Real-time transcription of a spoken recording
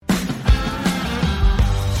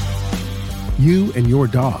You and your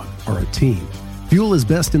dog are a team. Fuel is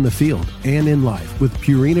best in the field and in life with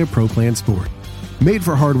Purina Pro Plan Sport. Made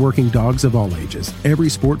for hardworking dogs of all ages, every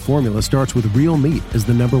sport formula starts with real meat as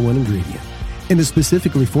the number one ingredient and is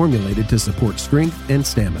specifically formulated to support strength and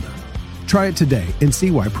stamina. Try it today and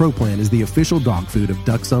see why Pro Plan is the official dog food of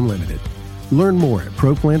Ducks Unlimited. Learn more at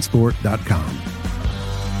ProPlansport.com.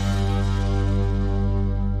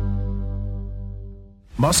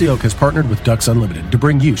 Mossy Oak has partnered with Ducks Unlimited to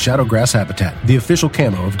bring you Shadowgrass Habitat, the official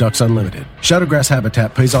camo of Ducks Unlimited. Shadowgrass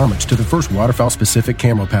Habitat pays homage to the first waterfowl-specific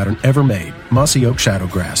camo pattern ever made, Mossy Oak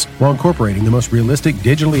Shadowgrass, while incorporating the most realistic,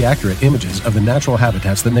 digitally accurate images of the natural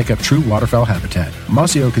habitats that make up true waterfowl habitat.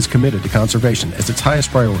 Mossy Oak is committed to conservation as its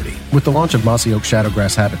highest priority. With the launch of Mossy Oak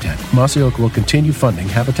Shadowgrass Habitat, Mossy Oak will continue funding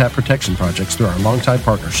habitat protection projects through our longtime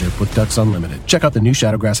partnership with Ducks Unlimited. Check out the new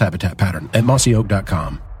Shadowgrass Habitat pattern at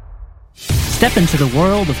mossyoak.com. Step into the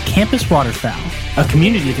world of Campus Waterfowl, a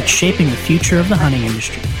community that's shaping the future of the hunting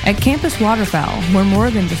industry. At Campus Waterfowl, we're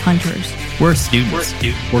more than just hunters. We're students.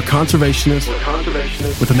 We're conservationists.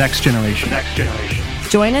 With the next generation.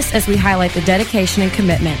 Join us as we highlight the dedication and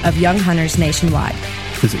commitment of young hunters nationwide.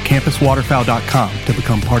 Visit campuswaterfowl.com to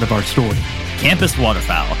become part of our story. Campus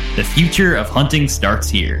Waterfowl, the future of hunting starts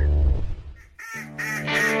here.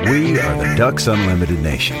 We are the Ducks Unlimited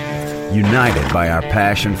Nation, united by our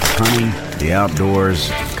passion for hunting, the outdoors,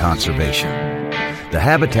 and conservation. The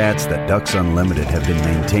habitats that Ducks Unlimited have been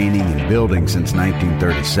maintaining and building since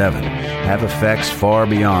 1937 have effects far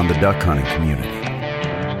beyond the duck hunting community.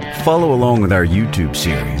 Follow along with our YouTube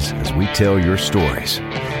series as we tell your stories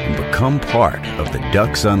and become part of the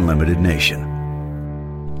Ducks Unlimited Nation.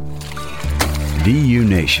 DU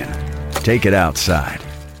Nation, take it outside.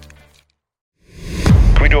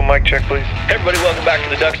 Can we do a mic check, please? Hey everybody, welcome back to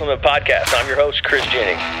the Ducks Unlimited Podcast. I'm your host, Chris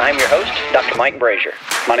Jennings. I'm your host, Dr. Mike Brazier.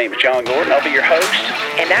 My name is John Gordon. I'll be your host.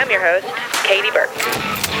 And I'm your host, Katie Burke.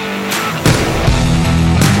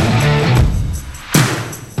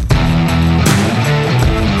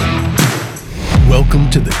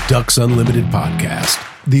 Welcome to the Ducks Unlimited Podcast,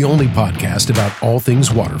 the only podcast about all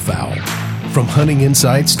things waterfowl. From hunting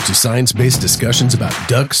insights to science-based discussions about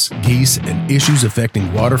ducks, geese, and issues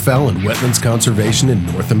affecting waterfowl and wetlands conservation in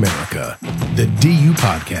North America. The DU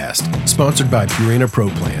Podcast, sponsored by Purina Pro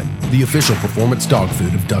Plan, the official performance dog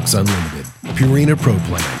food of Ducks Unlimited. Purina Pro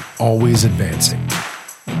Plan, always advancing.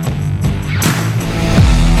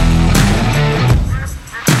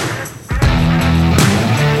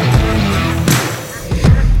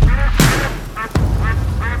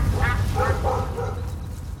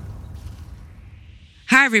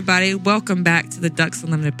 Hi, everybody. Welcome back to the Ducks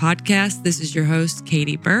Unlimited Podcast. This is your host,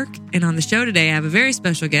 Katie Burke. And on the show today, I have a very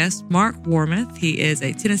special guest, Mark Warmath. He is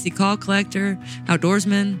a Tennessee call collector,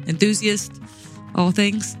 outdoorsman, enthusiast, all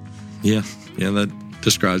things. Yeah, that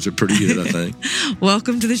describes it pretty good, I think.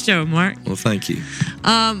 Welcome to the show, Mark. Well, thank you.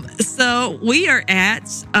 So we are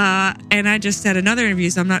at, and I just had another interview,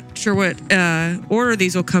 so I'm not sure what order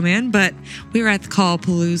these will come in, but we were at the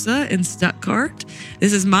Callapalooza in Stuttgart.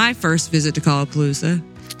 This is my first visit to Callapalooza.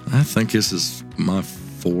 I think this is my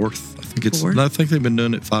fourth. I think they've been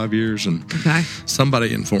doing it 5 years, and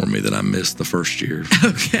somebody informed me that I missed the first year.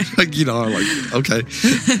 Okay. I'm like, okay.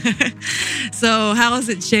 So how has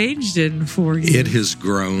it changed in 4 years? It has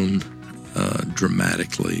grown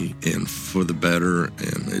dramatically and for the better,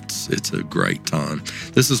 and it's a great time.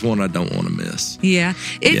 This is one I don't want to miss. Yeah.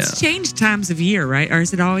 It's changed times of year, right? Or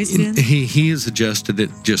has it always been? He has adjusted it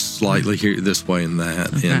just slightly here, this way and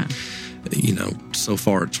that. Okay. And so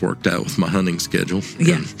far it's worked out with my hunting schedule.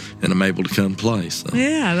 Yeah. And I'm able to come play. So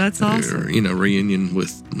yeah, that's awesome. Reunion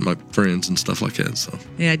with my friends and stuff like that. So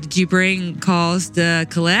yeah, did you bring calls to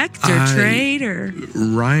collect or trade or?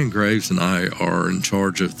 Ryan Graves and I are in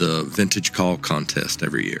charge of the vintage call contest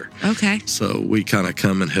every year. Okay. So we kind of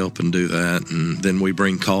come and help and do that, and then we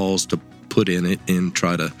bring calls to put in it and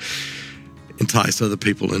try to entice other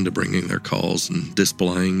people into bringing their calls and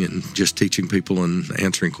displaying and just teaching people and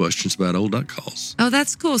answering questions about old duck calls. Oh,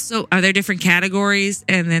 that's cool. So are there different categories,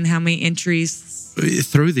 and then how many entries?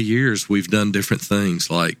 Through the years, we've done different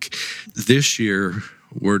things. Like this year,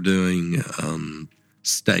 we're doing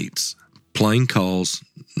states, plain calls,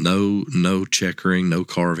 no checkering, no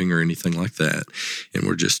carving or anything like that. And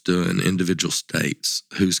we're just doing individual states.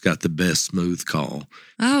 Who's got the best smooth call?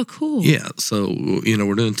 Oh, cool. Yeah. So,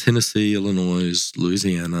 we're doing Tennessee, Illinois,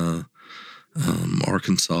 Louisiana,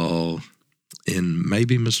 Arkansas, and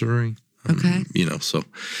maybe Missouri. Okay. So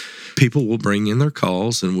people will bring in their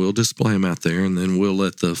calls and we'll display them out there, and then we'll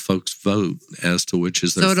let the folks vote as to which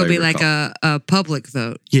is their favorite. So it'll be like call. a public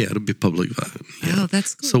vote. Yeah, it'll be public vote. Yeah. Oh,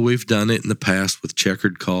 that's cool. So we've done it in the past with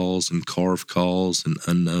checkered calls and carved calls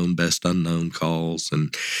and best unknown calls,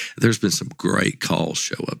 and there's been some great calls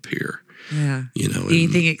show up here. Yeah.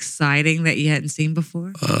 Anything exciting that you hadn't seen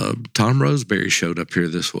before? Tom Roseberry showed up here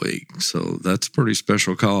this week, so that's a pretty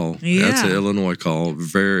special call. Yeah. That's an Illinois call.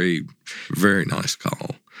 Very, very nice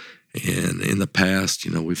call. And in the past,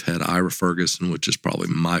 we've had Ira Ferguson, which is probably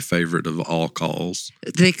my favorite of all calls.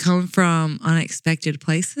 They come from unexpected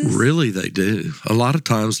places? Really, they do. A lot of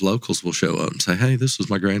times locals will show up and say, hey, this was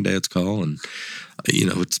my granddad's call, and,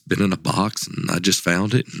 it's been in a box, and I just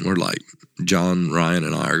found it. And we're like, John, Ryan,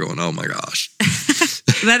 and I are going, oh, my gosh.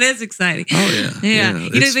 That is exciting. Oh, yeah.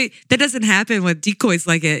 That doesn't happen with decoys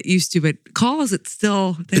like it used to, but calls, they're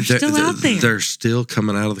still out there. They're still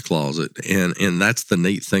coming out of the closet. And that's the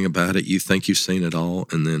neat thing about it. You think you've seen it all,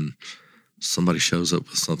 and then somebody shows up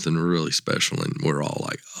with something really special, and we're all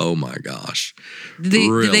like, oh, my gosh.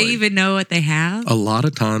 Do they even know what they have? A lot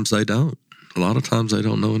of times they don't. A lot of times they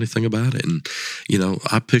don't know anything about it. And,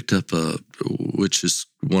 I picked up which is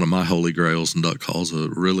one of my holy grails in duck calls, a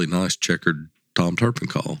really nice checkered Tom Turpin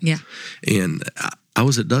call. Yeah. And I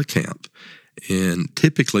was at duck camp. And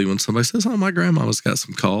typically when somebody says, oh, my grandmama's got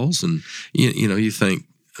some calls, and, you think,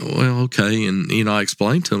 well, okay. And, I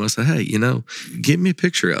explained to him, I said, hey, give me a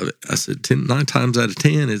picture of it. I said, 9 times out of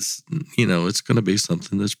 10, it's, it's going to be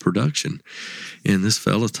something that's production. And this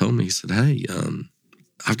fella told me, he said, hey,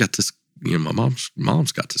 I've got this, my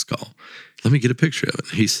mom's got this call. Let me get a picture of it.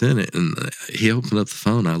 He sent it, and he opened up the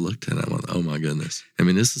phone. I looked at it. I went, oh, my goodness. I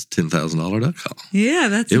mean, this is a $10,000 duck call. Yeah,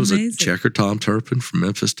 that's amazing. It was a checker Tom Turpin from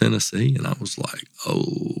Memphis, Tennessee, and I was like, oh,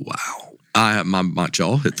 wow. My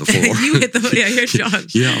jaw hit the floor. Your jaw.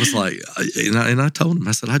 Yeah, I was like, and I told him,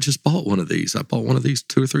 I said, I just bought one of these. I bought one of these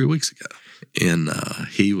 2 or 3 weeks ago. And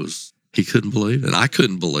he couldn't believe it. And I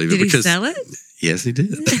couldn't believe it. Did he sell it? Yes, he did.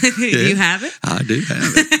 You have it? I do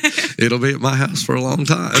have it. It'll be at my house for a long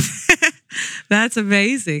time. That's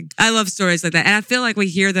amazing. I love stories like that. And I feel like we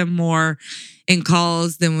hear them more in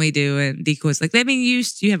calls than we do in decoys. Like,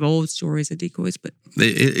 you have old stories of decoys, but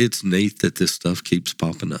it's neat that this stuff keeps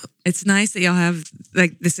popping up. It's nice that y'all have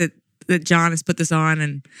like this, that John has put this on,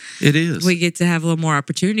 and it is. We get to have a little more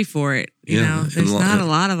opportunity for it. There's not a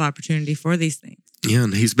lot of opportunity for these things. Yeah,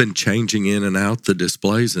 and he's been changing in and out the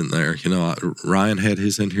displays in there. Ryan had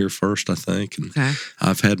his in here first, I think, and okay.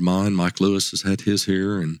 I've had mine. Mike Lewis has had his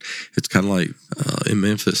here, and it's kind of like in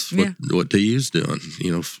Memphis what DU's doing,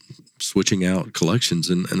 switching out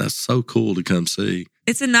collections, and that's so cool to come see.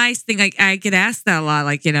 It's a nice thing. I get asked that a lot,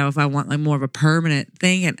 like, if I want like more of a permanent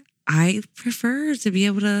thing, and I prefer to be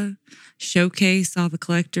able to showcase all the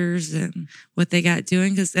collectors and what they got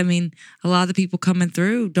doing, because, a lot of the people coming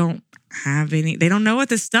through don't have any, they don't know what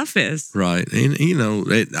this stuff is. Right. And,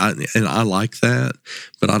 I like that,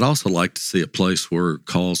 but I'd also like to see a place where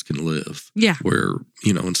calls can live. Yeah. Where,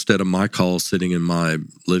 instead of my calls sitting in my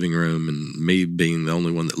living room and me being the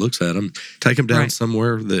only one that looks at them, take them down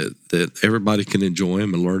somewhere that everybody can enjoy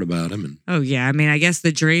them and learn about them. Oh, yeah. I guess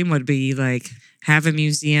the dream would be like have a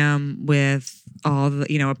museum with all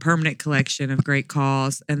the, a permanent collection of great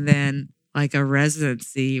calls, and then like a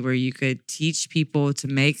residency where you could teach people to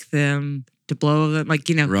make them, to blow them, like,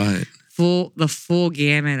 right. the full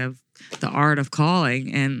gamut of the art of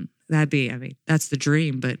calling. And that'd be, that's the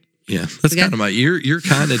dream, but yeah, that's kind of you're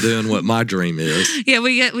kind of doing what my dream is. Yeah,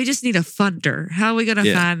 we just need a funder. How are we going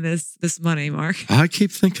to find this money, Mark? I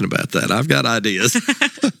keep thinking about that. I've got ideas.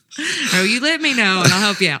 Oh, you let me know and I'll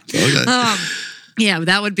help you out. Okay. Yeah,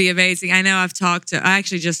 that would be amazing. I know I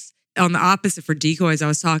actually just, on the opposite for decoys,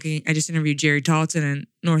 I just interviewed Jerry Talton in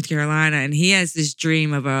North Carolina, and he has this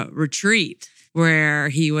dream of a retreat where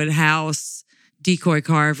he would house decoy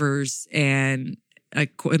carvers and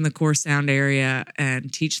in the core sound area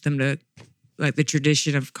and teach them to, like, the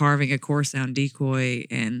tradition of carving a core sound decoy.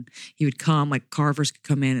 And he would come, like, carvers could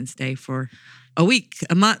come in and stay for a week,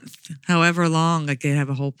 a month, however long, like they'd have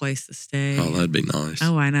a whole place to stay. Oh, that'd be nice.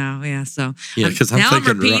 Oh, I know. Yeah. So because I'm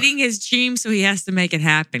repeating his dream, so he has to make it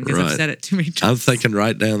happen because I've said it too many times. I'm thinking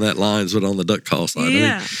right down that line is what on the duck call side.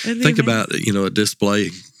 Yeah. Think about, a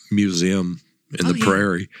display museum in the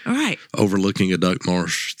prairie, all right, overlooking a duck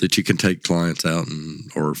marsh that you can take clients out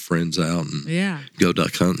or friends out and go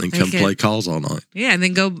duck hunting and come play calls all night. Yeah, and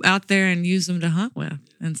then go out there and use them to hunt with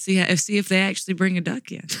and see if they actually bring a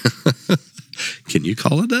duck in. Can you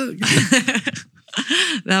call a duck?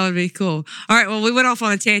 That would be cool. All right. Well, we went off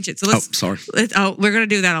on a tangent. So sorry. We're going to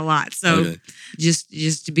do that a lot. So Okay.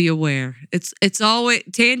 just to be aware, it's always,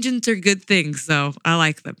 tangents are good things. So I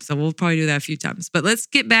like them. So we'll probably do that a few times, but let's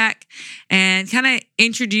get back and kind of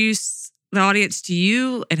introduce the audience to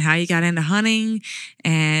you and how you got into hunting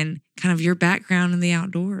and kind of your background in the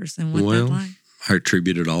outdoors and what that's like. I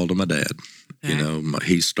attribute it all to my dad. Okay. You know,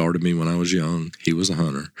 he started me when I was young. He was a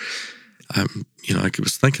hunter. I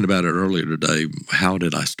was thinking about it earlier today. How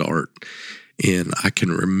did I start? And I can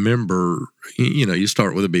remember, you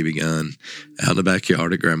start with a BB gun out in the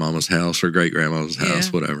backyard at grandmama's house or great grandmama's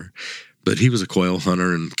house, whatever. But he was a quail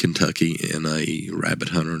hunter in Kentucky and a rabbit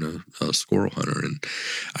hunter and a squirrel hunter. And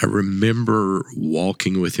I remember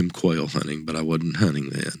walking with him quail hunting, but I wasn't hunting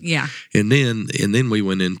then. Yeah. And then we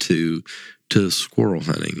went into squirrel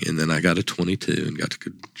hunting, and then I got a 22 and got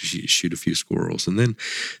to shoot a few squirrels. And then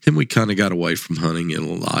we kind of got away from hunting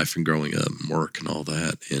in life and growing up and work and all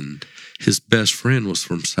that. And his best friend was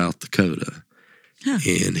from South Dakota. Huh.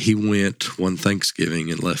 And he went one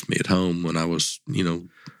Thanksgiving and left me at home when I was,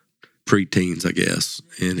 pre-teens, I guess.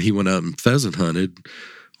 And he went out and pheasant hunted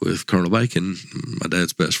with Colonel Bacon, my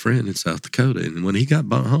dad's best friend in South Dakota. And when he got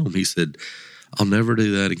back home, he said, "I'll never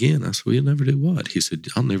do that again." I said, "Well, you'll never do what?" He said,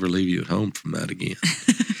 "I'll never leave you at home from that again."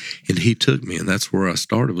 And he took me, and that's where I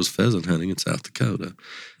started, was pheasant hunting in South Dakota.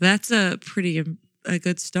 That's a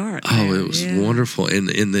good start. Oh, it was wonderful. And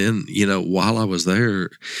then, while I was there,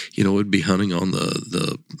 we'd be hunting on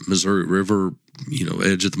the Missouri River,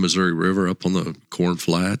 edge of the Missouri River up on the corn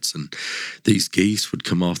flats. And these geese would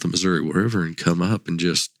come off the Missouri River and come up and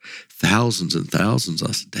just thousands and thousands.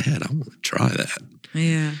 I said, "Dad, I want to try that."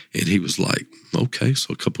 Yeah. And he was like, "Okay."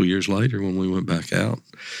 So a couple of years later, when we went back out,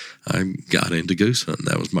 I got into goose hunting.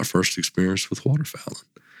 That was my first experience with waterfowling.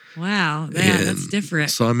 Wow. Yeah, that's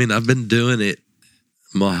different. So, I've been doing it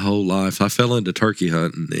my whole life. I fell into turkey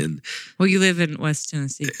hunting. And well, you live in West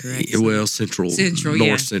Tennessee, correct? Well, North Central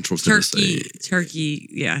Tennessee.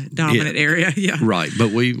 Turkey, dominant area. Yeah. Right.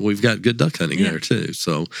 But we've got good duck hunting there too.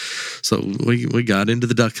 So we got into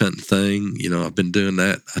the duck hunting thing. I've been doing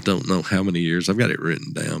that. I don't know how many years. I've got it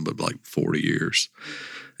written down, but like 40 years.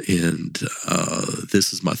 And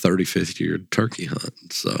this is my 35th year turkey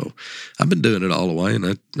hunt. So I've been doing it all the way,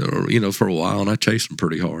 and for a while, and I chase them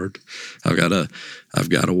pretty hard. I've got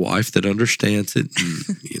a wife that understands it,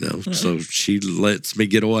 and so she lets me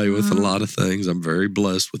get away with a lot of things. I'm very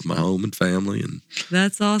blessed with my home and family, and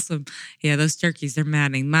that's awesome. Yeah, those turkeys, they're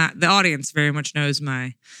maddening. The audience very much knows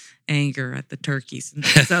my anger at the turkeys, and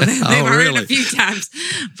so they've heard it a few times.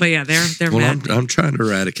 But yeah, they're mad. I'm trying to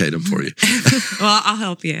eradicate them for you. Well, I'll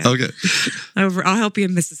help you. Okay. I'll help you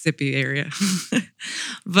in Mississippi area.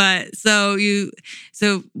 But so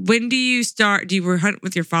when do you start? Do you hunt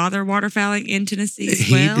with your father waterfowling in Tennessee as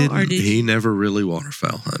well? He never really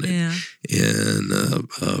waterfowl hunted. Yeah. And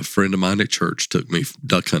a friend of mine at church took me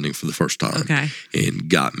duck hunting for the first time. Okay. And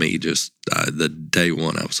got me just the day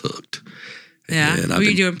one I was hooked. Yeah. And were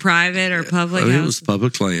you doing private or public? It was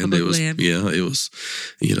public land. It was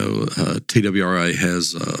TWRA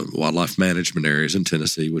has wildlife management areas in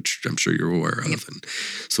Tennessee, which I'm sure you're aware of. Yep. And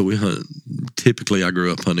so we hunt. Typically, I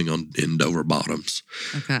grew up hunting in Dover bottoms.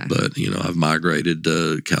 Okay. But I've migrated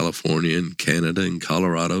to California and Canada and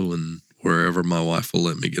Colorado and wherever my wife will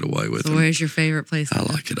let me get away with. So where's your favorite place? I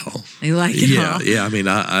like it all. You like it all? Yeah.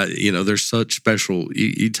 I there's such special.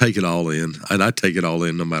 You take it all in, and I take it all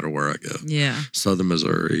in no matter where I go. Yeah. Southern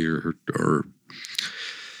Missouri or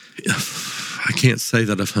I can't say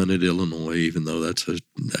that I've hunted Illinois, even though that's a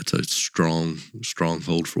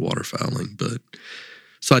stronghold for waterfowling. But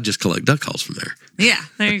so I just collect duck calls from there. Yeah,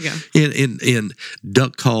 there you go. And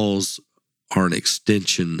duck calls are an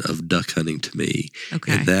extension of duck hunting to me.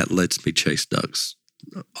 Okay. And that lets me chase ducks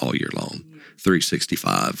all year long.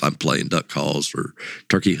 365. I'm playing duck calls or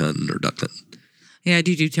turkey hunting or duck hunting. Yeah, I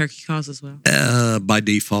do turkey calls as well. By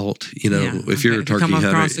default, if you're a turkey come hunter,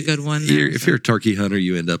 across a good one there, if you're a turkey hunter,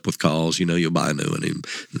 you end up with calls. You'll buy a new one, and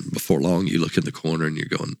before long, you look in the corner and you're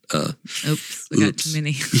going, "Oops, we got too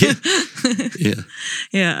many."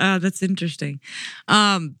 Yeah. That's interesting.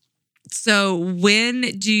 So when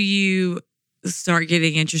do you start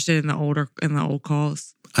getting interested in the old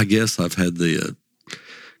calls? I guess I've had the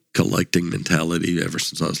collecting mentality ever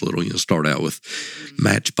since I was little. Start out with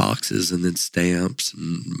matchboxes and then stamps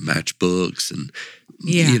and matchbooks and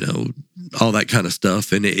all that kind of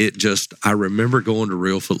stuff. And I remember going to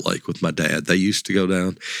Reelfoot Lake with my dad. They used to go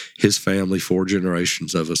down. His family, 4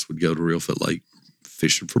 generations of us, would go to Reelfoot Lake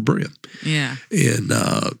fishing for brim. Yeah. And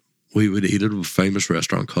we would eat at a famous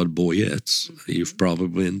restaurant called Boyette's. You've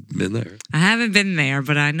probably been there. I haven't been there,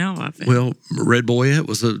 but I know of it. Well, Red Boyette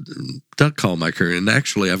was a duck call maker, and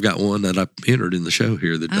actually I've got one that I entered in the show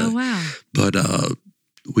here that Oh, wow. But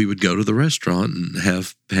we would go to the restaurant and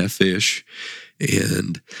have fish,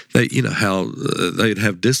 and they, you know how they'd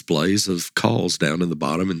have displays of calls down in the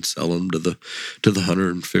bottom and sell them to the hunter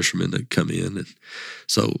and fishermen that come in. And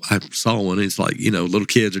so I saw one. It's like, you know, little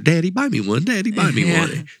kids are, "Daddy, buy me one. Daddy, buy me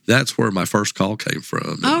one." That's where my first call came from.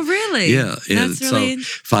 And, oh, really? Yeah. And that's really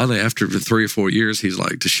so finally, after 3 or 4 years, he's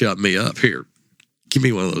like, to shut me up, "Here, give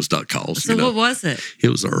me one of those duck calls." So what was it? It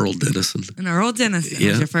was Earl Dennison. An Earl Dennison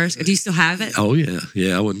was your first. Do you still have it? Oh, yeah.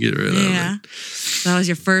 Yeah, I wouldn't get rid of it. Yeah. That was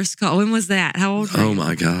your first call. When was that? How old were you? Oh,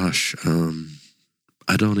 my gosh.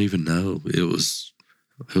 I don't even know. It was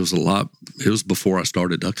a lot. It was before I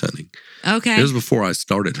started duck hunting. Okay. It was before I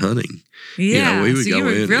started hunting. Yeah. You know, we would so go you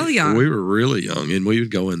were in. real young. We were really young, and we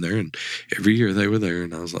would go in there, and every year they were there,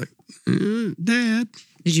 and I was like, "Dad."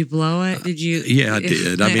 Did you blow it? Did you? Yeah, I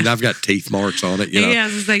did. I mean, I've got teeth marks on it. You know? Yeah,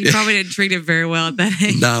 it's like you probably didn't treat it very well at that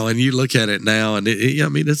age. No, and you look at it now, and I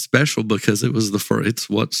mean, it's special because it was the first. It's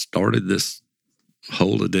what started this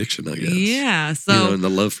whole addiction, I guess. Yeah. So, you know, and the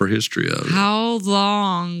love for history of it. How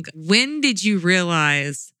long? When did you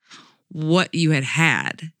realize what you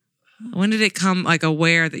had? When did it come like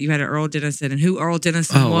aware that you had an Earl Dennison and who Earl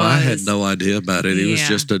Dennison was? Oh, I had no idea about it. It was Yeah.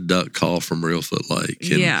 just a duck call from Reelfoot Lake.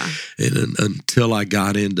 And, Yeah. And until I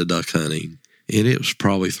got into duck hunting, and it was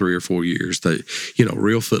probably 3 or 4 years, that, you know,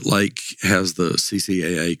 Reelfoot Lake has the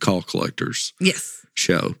CCAA call collectors Yes.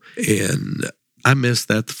 show. And I missed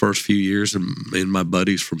that the first few years, and my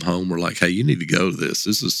buddies from home were like, "Hey, you need to go to this.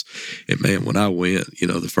 This is," and man, when I went, you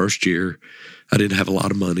know, the first year, I didn't have a lot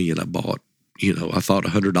of money, and I bought, you know, I thought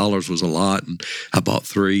 $100 was a lot, and I bought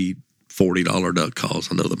 3 $40 duck calls.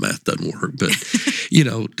 I know the math doesn't work, but, you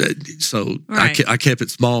know, so Right. I kept it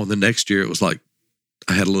small, and the next year it was like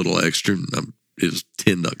I had a little extra, and it was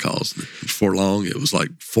 10 duck calls. Before long, it was like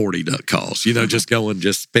 40 duck calls, you know, just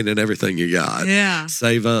spending everything you got. Yeah.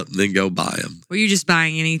 Save up and then go buy them. Were you just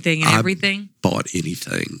buying anything and everything? Bought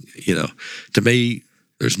anything, you know. To me,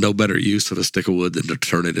 there's no better use of a stick of wood than to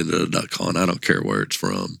turn it into a duck call. And I don't care where it's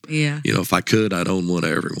from. Yeah. You know, if I could, I'd own one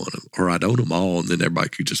of every one of them, or I'd own them all, and then everybody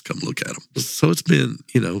could just come look at them. So it's been,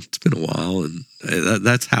 you know, it's been a while, and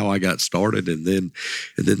that's how I got started. And then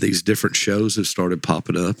these different shows have started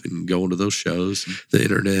popping up, and going to those shows, the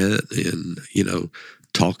internet, and, you know,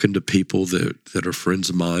 talking to people that are friends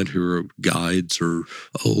of mine who are guides or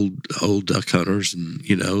old duck hunters. And,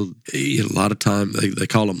 you know, a lot of time they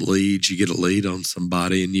call them leads. You get a lead on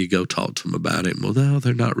somebody and you go talk to them about it. And, well, no,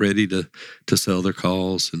 they're not ready to sell their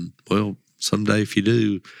calls. And, well, someday if you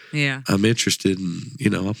do, yeah, I'm interested in, you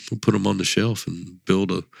know, I'll put them on the shelf and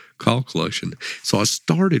build a call collection. So I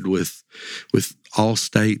started with all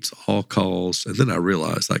states, all calls, and then I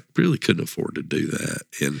realized I really couldn't afford to do that.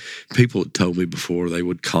 And people had told me before they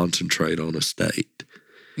would concentrate on a state.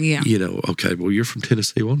 Yeah. You know, okay, well, you're from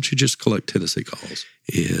Tennessee. Why don't you just collect Tennessee calls?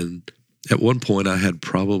 And at one point I had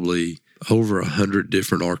probably over 100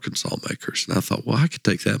 different Arkansas makers. And I thought, well, I could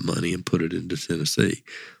take that money and put it into Tennessee.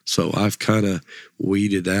 So I've kind of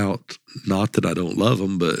weeded out, not that I don't love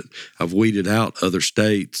them, but I've weeded out other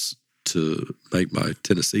states to make my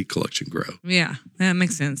Tennessee collection grow. Yeah, that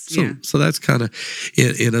makes sense. So that's kind of,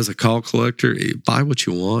 and as a call collector, buy what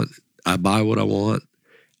you want. I buy what I want.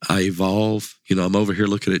 I evolve. You know, I'm over here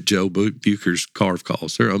looking at Joe Bucher's carve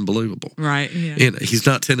calls. They're unbelievable. Right. Yeah. And he's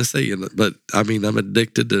not Tennessean, but I mean, I'm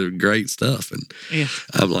addicted to great stuff. And yeah.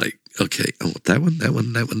 I'm like, okay, I want that one, that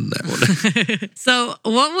one, that one, that one. So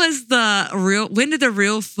what was when did the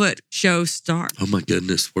Reelfoot show start? Oh my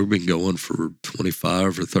goodness. We've been going for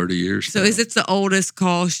 25 or 30 years. So now. is it the oldest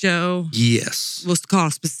call show? Yes. Well, call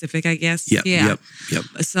specific, I guess. Yep, yeah. Yep.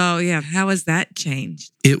 So yeah, how has that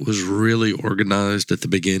changed? It was really organized at the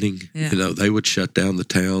beginning. Yeah. You know, they would shut down the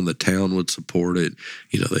town would support it.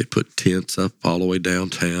 You know, they'd put tents up all the way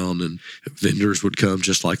downtown, and vendors would come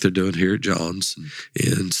just like they're doing here at John's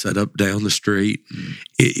and set up down the street.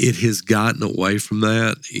 It has gotten away from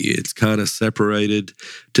that. It's kind of separated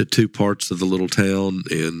to two parts of the little town,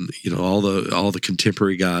 and, you know, all the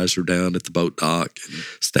contemporary guys are down at the boat dock and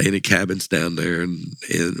staying in cabins down there,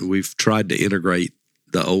 and we've tried to integrate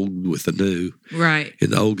the old with the new. Right.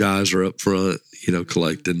 And the old guys are up front, you know,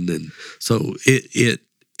 collecting. And so it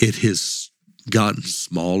has gotten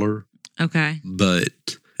smaller. Okay.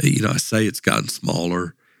 But, you know, I say it's gotten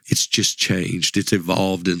smaller. It's just changed. It's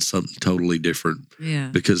evolved in something totally different. Yeah.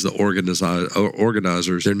 Because the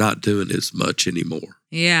organizers, they're not doing as much anymore.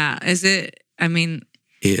 Yeah. Is it, I mean,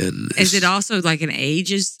 And is it also like an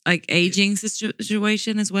aging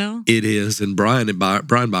situation as well? It is. And Brian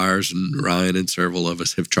Byers and Ryan and several of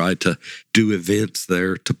us have tried to do events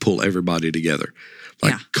there to pull everybody together.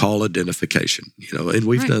 Like call identification, and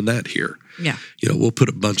we've done that here. Yeah. We'll put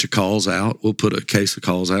a bunch of calls out. We'll put a case of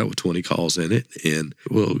calls out with 20 calls in it, and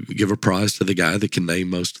we'll give a prize to the guy that can name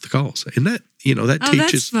most of the calls. And that, that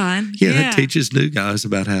teaches. That's fun. Yeah, that teaches new guys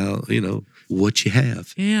about how, what you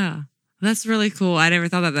have. Yeah. That's really cool. I never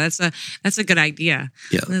thought of that. That's a good idea.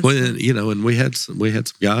 Yeah. And we had some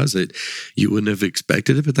guys that you wouldn't have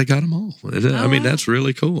expected it, but they got them all. And I mean, that's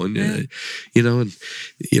really cool. And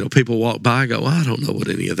people walk by and go, well, I don't know what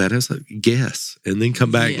any of that is. Like, guess, and then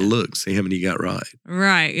come back and look, see how many you got right.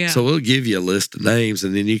 Right. Yeah. So we'll give you a list of names,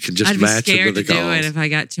 and then you can just match them to the calls. I'd be scared to do it if I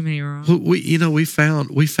got too many wrong. Well, we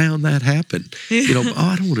found that happen.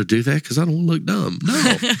 I don't want to do that because I don't want to look dumb.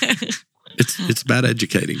 No. It's about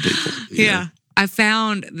educating people. Yeah. I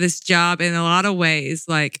found this job in a lot of ways.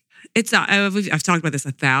 Like I've talked about this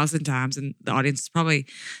 1,000 times, and the audience is probably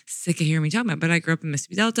sick of hearing me talk about it, but I grew up in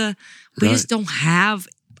Mississippi Delta. We just don't have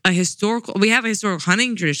we have a historical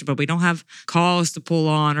hunting tradition, but we don't have calls to pull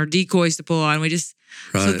on or decoys to pull on.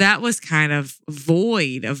 So that was kind of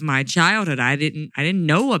void of my childhood. I didn't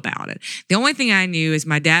know about it. The only thing I knew is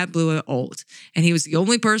my dad blew an Olt, and he was the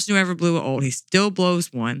only person who ever blew an Olt. He still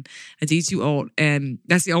blows one, a D2 Olt, and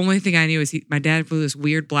that's the only thing I knew is my dad blew this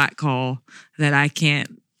weird black call that I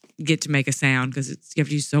can't get to make a sound because you have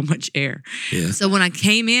to use so much air. Yeah. So when I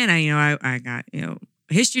came in, I got a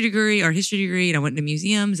history degree, and I went to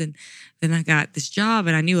museums, and then I got this job,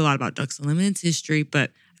 and I knew a lot about Ducks Unlimited's history,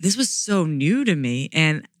 but this was so new to me.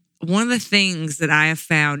 And one of the things that I have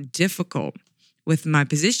found difficult with my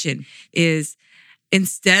position is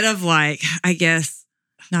instead of like, I guess,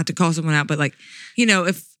 not to call someone out, but like,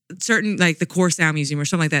 if certain, like the Core Sound Museum or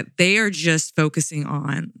something like that, they are just focusing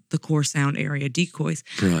on the core sound area decoys.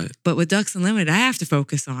 Right. But with Ducks Unlimited, I have to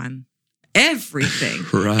focus on everything.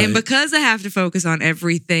 Right. And because I have to focus on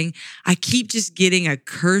everything, I keep just getting a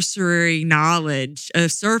cursory knowledge, a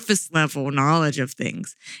surface level knowledge of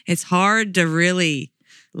things. It's hard to really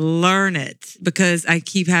learn it because I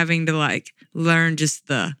keep having to like learn just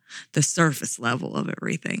the surface level of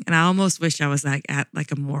everything. And I almost wish I was like at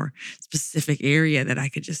like a more specific area that I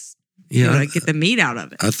could just get the meat out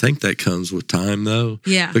of it. I think that comes with time though.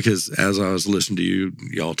 Yeah. Because as I was listening to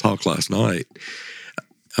y'all talk last night,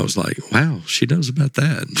 I was like, wow, she knows about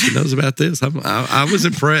that. She knows about this. I was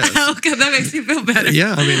impressed. Oh, God, that makes me feel better.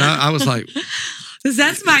 Yeah, I mean, I was like... Because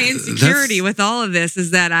that's my insecurity with all of this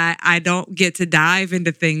is that I don't get to dive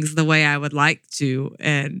into things the way I would like to.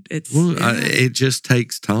 And it's... Well, it just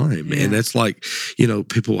takes time. Yeah. And it's like,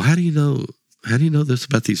 people, how do you know this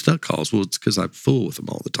about these duck calls? Well, it's because I fool with them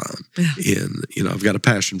all the time. And, I've got a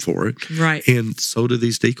passion for it. Right. And so do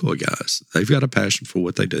these decoy guys. They've got a passion for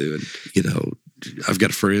what they do. And, I've got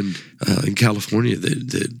a friend in California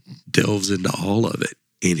that delves into all of it.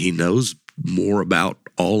 And he knows more about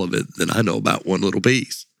all of it than I know about one little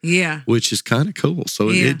piece. Yeah. Which is kind of cool. So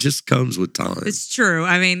it just comes with time. It's true.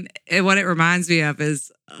 I mean, what it reminds me of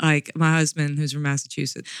is like my husband who's from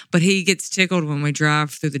Massachusetts, but he gets tickled when we drive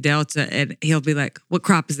through the Delta and he'll be like, what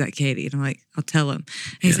crop is that, Katie? And I'm like, I'll tell him.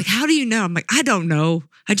 And he's like, how do you know? I'm like, I don't know.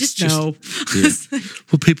 I just know. Yeah.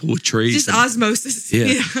 Well, people with trees. Just osmosis.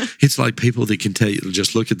 Yeah. It's like people that can tell you,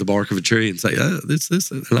 just look at the bark of a tree and say, oh, this.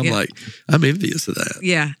 And I'm like, I'm envious of that.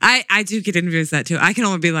 Yeah. I do get envious of that too. I can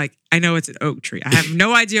only be like, I know it's an oak tree. I have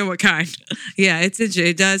no idea what kind. Yeah.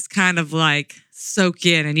 It does kind of like soak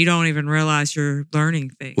in and you don't even realize you're learning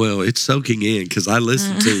things. Well, it's soaking in because I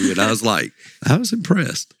listened to you and I was like, I was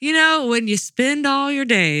impressed. When you spend all your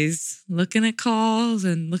days looking at calls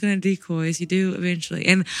and looking at decoys, you do eventually.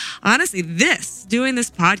 And honestly, doing this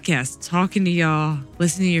podcast, talking to y'all,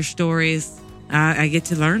 listening to your stories, I get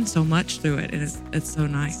to learn so much through it. And it's so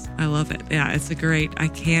nice. I love it. Yeah, I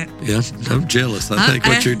can't. Yeah, I'm jealous. I think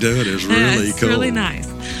what you're doing is really it's cool. It's really nice.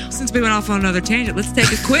 Since we went off on another tangent, let's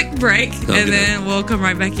take a quick break and then we'll come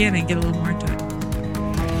right back in and get a little more into it.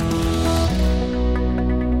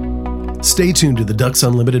 Stay tuned to the Ducks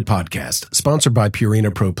Unlimited podcast, sponsored by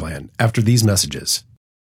Purina Pro Plan, after these messages.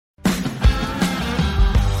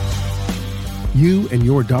 You and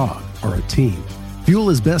your dog are a team.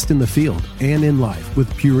 Fuel is best in the field and in life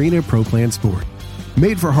with Purina Pro Plan Sport.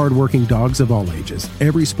 Made for hardworking dogs of all ages,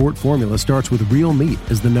 every sport formula starts with real meat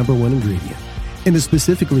as the #1 ingredient and is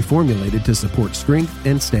specifically formulated to support strength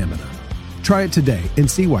and stamina. Try it today and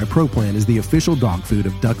see why Pro Plan is the official dog food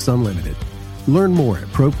of Ducks Unlimited. Learn more at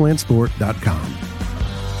ProPlansport.com.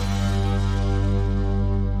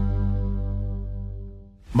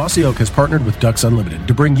 Mossy Oak has partnered with Ducks Unlimited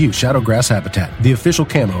to bring you Shadowgrass Habitat, the official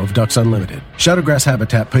camo of Ducks Unlimited. Shadowgrass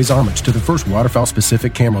Habitat pays homage to the first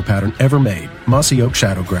waterfowl-specific camo pattern ever made, Mossy Oak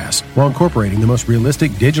Shadowgrass, while incorporating the most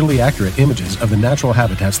realistic, digitally accurate images of the natural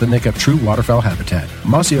habitats that make up true waterfowl habitat.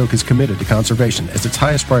 Mossy Oak is committed to conservation as its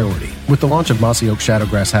highest priority. With the launch of Mossy Oak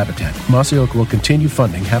Shadowgrass Habitat, Mossy Oak will continue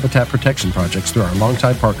funding habitat protection projects through our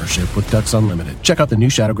longtime partnership with Ducks Unlimited. Check out the new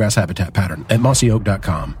Shadowgrass Habitat pattern at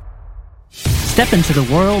mossyoak.com. Step into the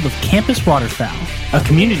world of Campus Waterfowl, a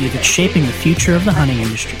community that's shaping the future of the hunting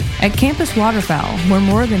industry. At Campus Waterfowl, we're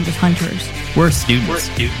more than just hunters. We're students.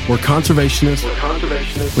 We're conservationists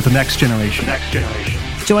with the next generation.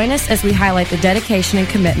 Join us as we highlight the dedication and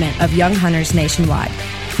commitment of young hunters nationwide.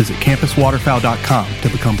 Visit campuswaterfowl.com to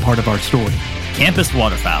become part of our story. Campus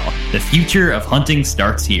Waterfowl, the future of hunting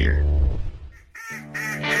starts here.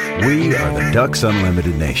 We are the Ducks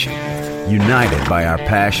Unlimited Nation, united by our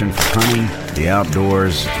passion for hunting, the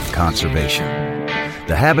outdoors, and conservation.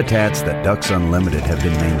 The habitats that Ducks Unlimited have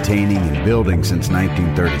been maintaining and building since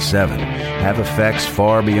 1937 have effects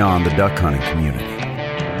far beyond the duck hunting community.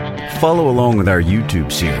 Follow along with our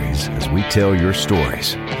YouTube series as we tell your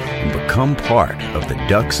stories and become part of the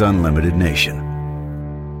Ducks Unlimited Nation.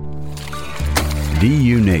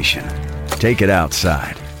 DU Nation, take it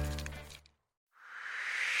outside.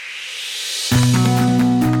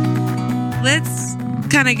 Let's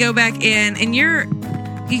kind of go back in, and you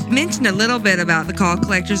mentioned a little bit about the Call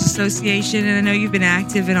Collectors Association, and I know you've been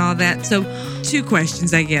active and all that. So 2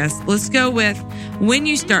 questions, I guess. Let's go with when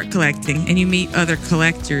you start collecting and you meet other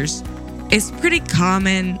collectors. It's pretty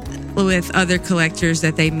common with other collectors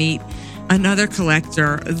that they meet another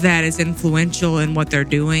collector that is influential in what they're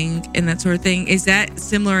doing and that sort of thing. Is that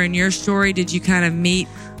similar in your story? Did you kind of meet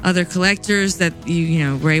other collectors that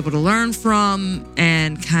you were able to learn from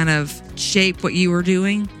and kind of shape what you were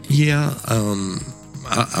doing? Yeah,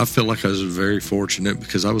 I feel like I was very fortunate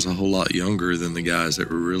because I was a whole lot younger than the guys that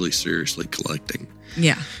were really seriously collecting.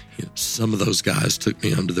 Yeah. Some of those guys took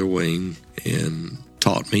me under their wing and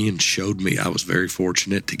taught me and showed me. I was very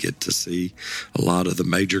fortunate to get to see a lot of the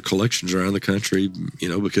major collections around the country,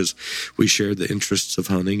 because we shared the interests of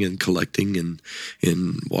hunting and collecting and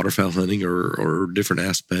in waterfowl hunting or different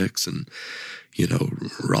aspects. And,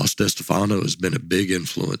 Ross DeStefano has been a big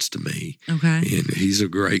influence to me. Okay. And he's a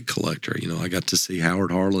great collector. I got to see Howard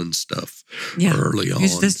Harlan's stuff early on.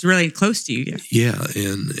 He's just really close to you. Yeah.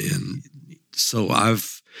 And so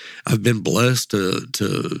I've been blessed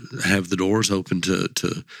to have the doors open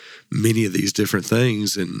to many of these different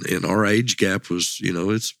things, and our age gap was,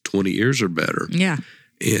 it's 20 years or better. Yeah.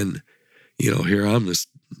 And, here I'm this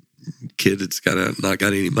kid that's not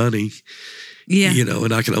got any money. Yeah.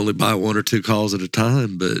 And I can only buy 1 or 2 calls at a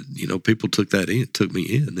time, but, people took me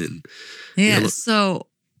in. And yeah. So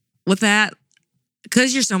with that,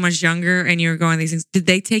 because you're so much younger and you were going these things, did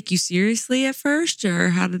they take you seriously at first, or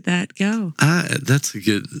how did that go? That's a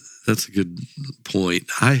good point.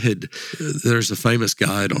 There's a famous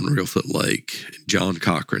guide on Reelfoot Lake, John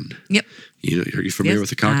Cochran. Yep. Are you familiar with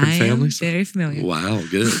the Cochran families? Very familiar. Wow,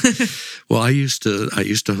 good. Well, I used to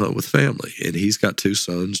hunt with family, and he's got 2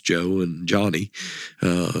 sons, Joe and Johnny.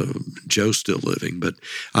 Joe's still living, but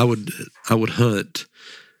I would hunt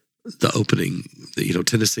the opening.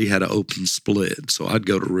 Tennessee had an open split, so I'd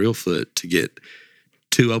go to Reelfoot to get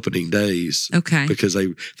 2 opening days. Okay. Because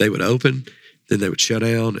they would open, then they would shut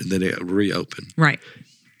down, and then they would reopen. Right.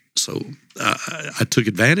 So I took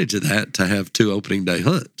advantage of that to have 2 opening day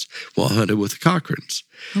hunts while I hunted with the Cochrans.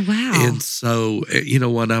 Oh, wow. And so,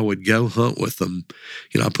 when I would go hunt with them,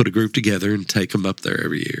 I put a group together and take them up there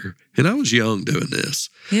every year. And I was young doing this.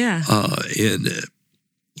 Yeah. This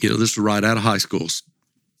was right out of high school.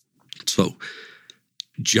 So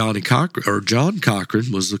John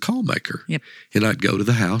Cochran was the call maker. Yep. And I'd go to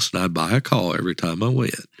the house and I'd buy a call every time I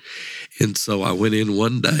went. And so I went in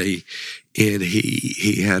one day, and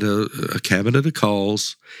he had a cabinet of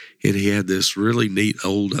calls, and he had this really neat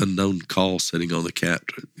old unknown call sitting on the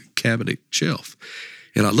cabinet shelf.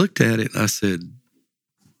 And I looked at it and I said,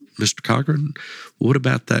 Mr. Cochran, what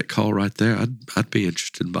about that call right there? I'd be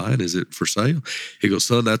interested in buying. Is it for sale? He goes,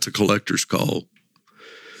 son, that's a collector's call.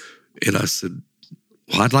 And I said,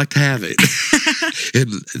 well, I'd like to have it.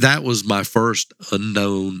 And that was my first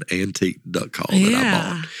unknown antique duck call that I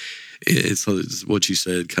bought. And so it's what you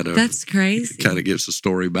said that's crazy. Kind of gives the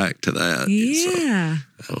story back to that. Yeah.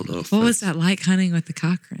 So, I don't know. What was that like hunting with the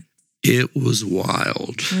Cochrans? It was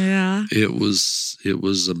wild. Yeah. It was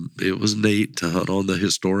neat to hunt on the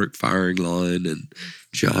historic firing line, and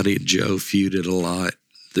Johnny and Joe feuded a lot.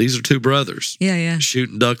 These are 2 brothers. Yeah.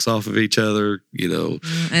 Shooting ducks off of each other, and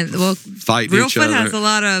fighting each other. Reelfoot has a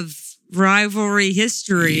lot of rivalry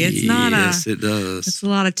history. It's not Yes, it does. It's a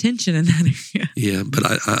lot of tension in that area. Yeah, but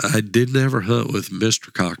I did never hunt with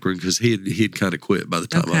Mr. Cochran because he'd kind of quit by the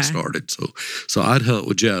time I started. So I'd hunt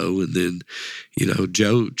with Joe, and then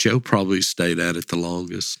Joe probably stayed at it the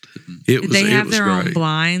longest. Did they have their own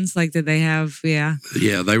blinds? Like, did they have? Yeah,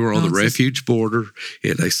 they were on the refuge border,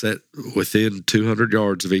 and they sat within 200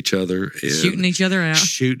 yards of each other, and shooting each other out,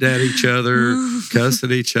 shooting at each other,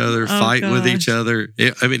 cussing each other, fighting with each other.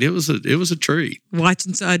 It was a treat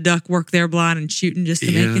watching a duck work their blind and shooting just to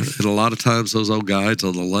make it. And a lot of times those old guides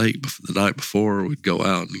on the lake the night before would go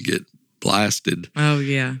out and get blasted. Oh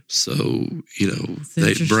yeah. So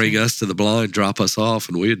they'd bring us to the blind, drop us off,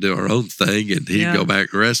 and we'd do our own thing, and he'd go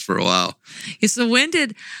back and rest for a while. Yeah, so when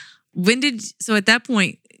did so at that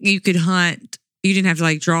point you could hunt? You didn't have to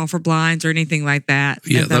like draw for blinds or anything like that.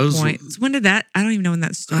 Yeah, at that point. So when did that? I don't even know when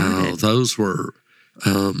that started. Oh, those were.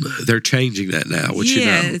 They're changing that now, which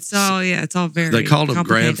it's all very. They called them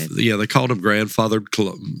they called them grandfathered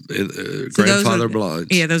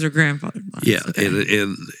blinds. Yeah, those are grandfathered blinds. Yeah, okay.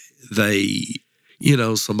 and they,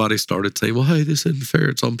 somebody started saying, "Well, hey, this isn't fair.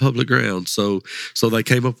 It's on public ground." So they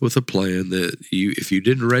came up with a plan that if you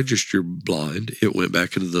didn't register your blind, it went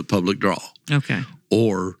back into the public draw. Okay.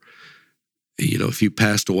 Or, if you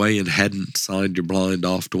passed away and hadn't signed your blind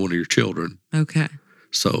off to one of your children. Okay.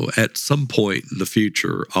 So at some point in the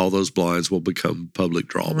future, all those blinds will become public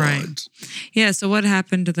draw blinds. Yeah. So what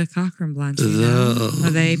happened to the Cochran blinds? Are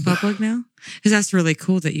they public now? Because that's really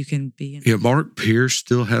cool that you can be in. Yeah, Mark Pierce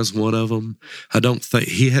still has one of them. I don't think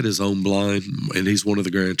he had his own blind, and he's one of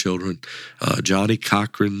the grandchildren. Johnny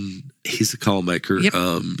Cochran, he's a call maker. Yep.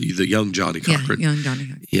 The young Johnny Cochran. Yeah, young Johnny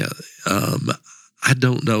Cochran. Yeah. I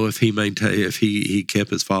don't know if he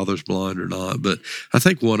kept his father's blind or not, but I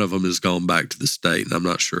think one of them has gone back to the state, and I'm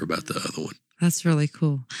not sure about the other one. That's really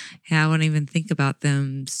cool. Yeah, I wouldn't even think about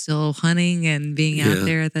them still hunting and being out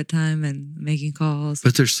there at that time and making calls.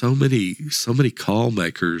 But there's so many call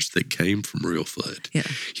makers that came from Reelfoot. Yeah.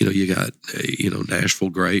 You got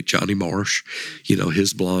Nashville great Johnny Marsh.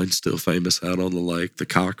 His blind's still famous out on the lake. The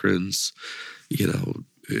Cochrans.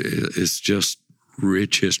 It's just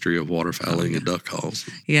rich history of waterfowling and duck calls.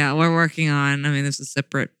 Yeah, we're working on, this is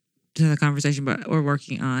separate to the conversation, but we're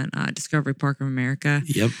working on Discovery Park of America.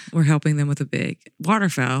 Yep. We're helping them with a big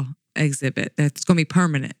waterfowl exhibit that's going to be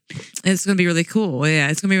permanent. It's going to be really cool. Yeah,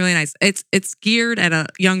 it's going to be really nice. It's geared at a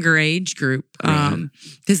younger age group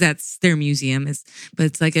because that's their museum. But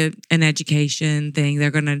it's like an education thing.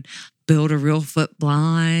 They're going to build a Reelfoot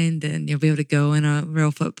blind, and you'll be able to go in a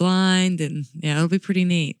Reelfoot blind, and it'll be pretty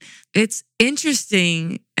neat. It's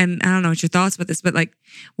interesting, and I don't know what your thoughts about this, but like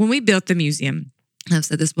when we built the museum, I've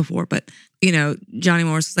said this before, but Johnny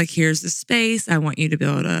Morris was like, "Here's the space. I want you to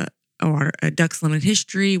build a Ducks Limited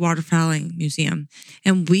History waterfowling museum,"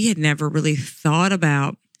 and we had never really thought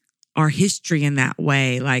about our history in that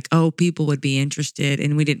way. Like, people would be interested,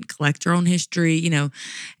 and we didn't collect our own history,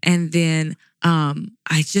 and then.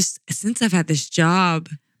 Since I've had this job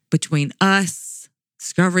between us,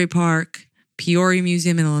 Discovery Park, Peoria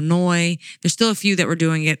Museum in Illinois, there's still a few that were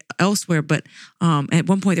doing it elsewhere, but at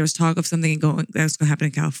one point there was talk of something that was going to happen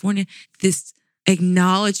in California. This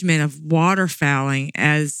acknowledgement of waterfowling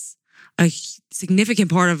as a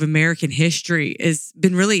significant part of American history has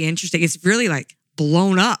been really interesting. It's really like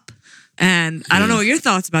blown up. And I don't know what your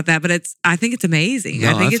thoughts about that, but I think it's amazing.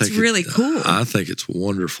 I think it's really cool. I think it's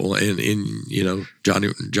wonderful. And Johnny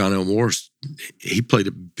O'Morris, he played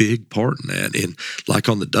a big part in that. And like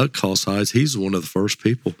on the duck call sides, he's one of the first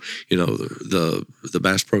people, the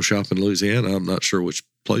Bass Pro Shop in Louisiana, I'm not sure which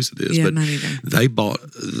place it is, but they bought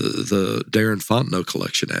the Darren Fontenot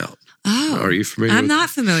collection out. Oh, are you familiar? I'm not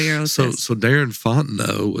familiar with this. So Darren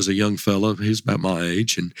Fontenot was a young fellow. He's about my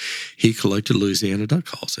age, and he collected Louisiana duck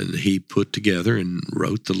calls, and he put together and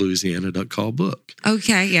wrote the Louisiana duck call book.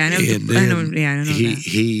 Okay, yeah, I know. I know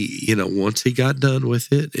he once he got done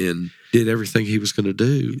with it and did everything he was going to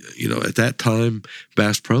do. At that time,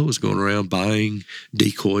 Bass Pro was going around buying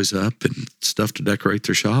decoys up and stuff to decorate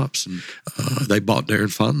their shops, and they bought Darren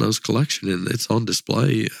Fontenot's collection, and it's on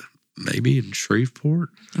display. Maybe in Shreveport.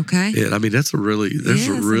 Okay. And that's a really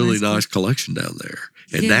nice collection down there.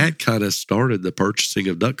 And that kind of started the purchasing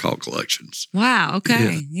of duck call collections. Wow.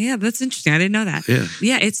 Okay. Yeah, that's interesting. I didn't know that. Yeah.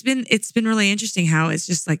 Yeah, it's been really interesting how it's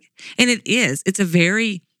just like, and it's a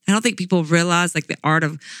very, I don't think people realize like the art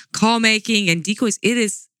of call making and decoys. It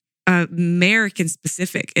is American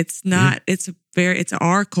specific. It's not, it's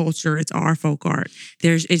our culture. It's our folk art.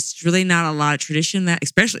 It's really not a lot of tradition that,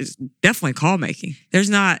 especially, it's definitely call making.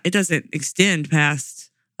 It doesn't extend past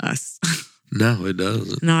us. No, it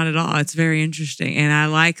doesn't. Not at all. It's very interesting. And I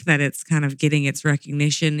like that it's kind of getting its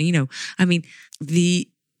recognition. You know, I mean, the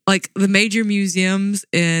major museums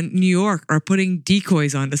in New York are putting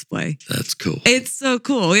decoys on display. That's cool. It's so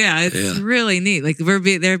cool. Yeah, it's really neat. Like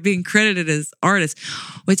they're being credited as artists,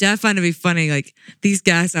 which I find to be funny. Like these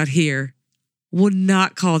guys out here would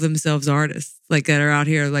not call themselves artists, like that are out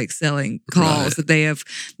here like selling calls that they have,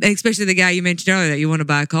 especially the guy you mentioned earlier that you want to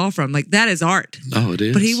buy a call from. Like that is art. Oh, it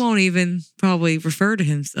is. But he won't even probably refer to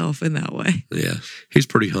himself in that way. Yeah. He's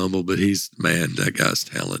pretty humble, but that guy's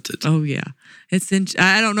talented. Oh yeah.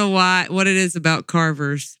 I don't know what it is about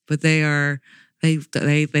carvers, but they don't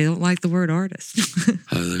like the word artist.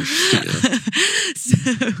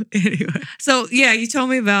 So you told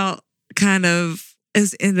me about kind of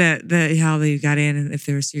as in that how they got in and if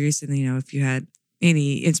they were serious and if you had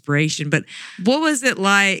any inspiration. But what was it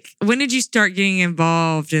like? When did you start getting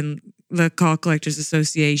involved in the Call Collectors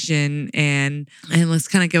Association? And let's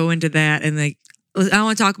kind of go into that. And I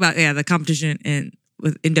want to talk about the competition in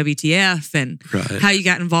WTF and how you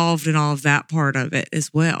got involved in all of that part of it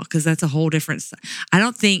as well, because that's a whole different.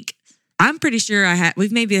 I'm pretty sure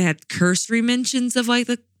we've maybe had cursory mentions of like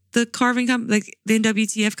the carving like the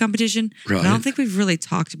NWTF competition. Right. I don't think we've really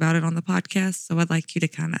talked about it on the podcast, so I'd like you to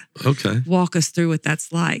kind of walk us through what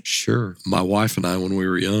that's like. Sure. My wife and I, when we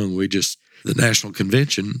were young, the national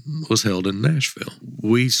convention was held in Nashville.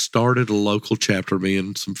 We started a local chapter, me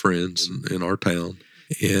and some friends in our town,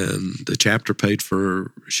 and the chapter paid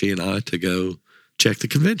for she and I to go check the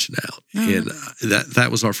convention out. And that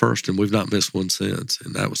was our first, and we've not missed one since.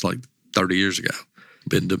 And that was like 30 years ago.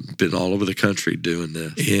 Been all over the country doing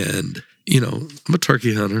this. And, I'm a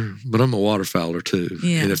turkey hunter, but I'm a waterfowler too.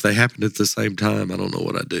 Yeah. And if they happened at the same time, I don't know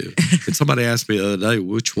what I'd do. And somebody asked me the other day,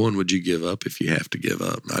 which one would you give up if you have to give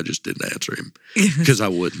up? And I just didn't answer him because I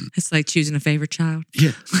wouldn't. It's like choosing a favorite child.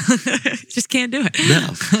 Yeah. Just can't do it.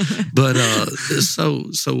 No. But so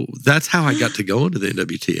that's how I got to go into the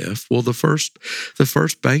NWTF. Well, the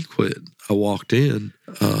first banquet I walked in,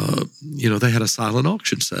 they had a silent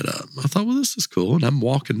auction set up. I thought, well, this is cool. And I'm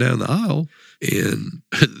walking down the aisle, and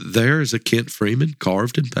there is a Kent Freeman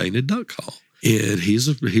carved and painted duck call. And he's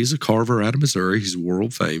a carver out of Missouri. He's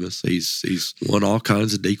world famous. He's won all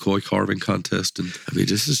kinds of decoy carving contests. And I mean,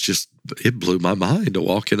 this is just, it blew my mind to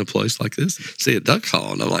walk in a place like this, see a duck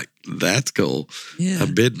call. And I'm like, that's cool. Yeah.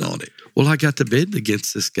 I'm bidding on it. Well, I got to bidding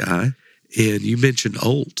against this guy. And you mentioned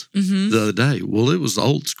Olt the other day. Well, it was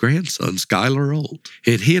Olt's grandson, Skylar Olt.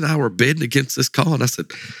 And he and I were bidding against this call. And I said,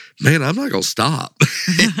 man, I'm not going to stop.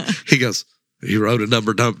 He goes, he wrote a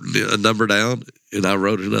number down, and I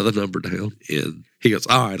wrote another number down. And he goes,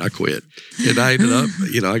 all right, I quit. And I ended up,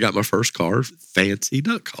 I got my first car, fancy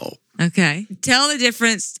duck call. Okay. Tell the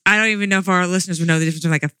difference. I don't even know if our listeners would know the difference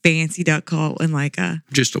between like a fancy duck call and like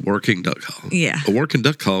just a working duck call. Yeah. A working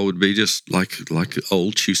duck call would be just like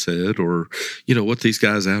Old, you said, or, what these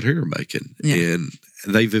guys out here are making. Yeah. And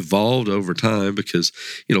they've evolved over time because,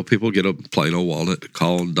 people get a plain old walnut to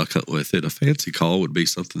call and duck hunt with it. A fancy call would be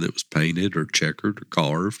something that was painted or checkered or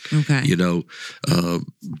carved. Okay.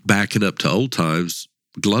 Backing up to old times,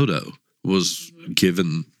 Glodo was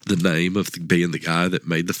given the name of being the guy that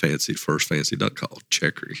made the first fancy duck call,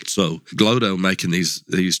 checkering. So Glodo making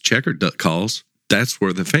these checkered duck calls, that's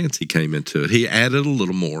where the fancy came into it. He added a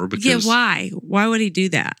little more because... Yeah, why? Why would he do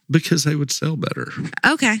that? Because they would sell better.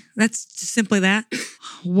 Okay, that's just simply that.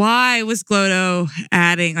 Why was Glodo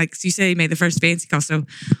adding, like you said, he made the first fancy call, so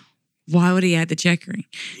why would he add the checkering?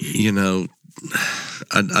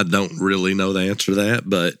 I don't really know the answer to that,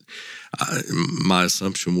 but my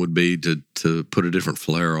assumption would be to put a different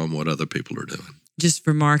flair on what other people are doing. Just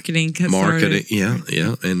for marketing? Yeah.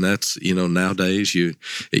 And that's, nowadays it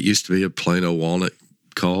used to be a plain old walnut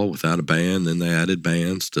call without a band. Then they added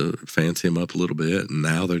bands to fancy them up a little bit. And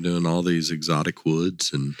now they're doing all these exotic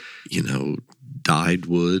woods and, dyed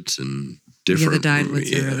woods and different. The dyed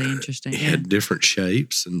woods are really interesting. Yeah, different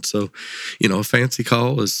shapes. And so, a fancy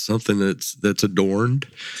call is something that's adorned.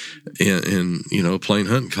 And a plain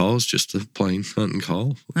hunting call is just a plain hunting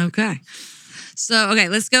call. Okay. So,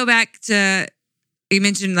 let's go back to... You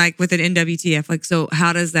mentioned like with an NWTF, like, so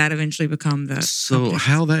how does that eventually become the competition?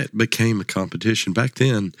 How that became a competition, back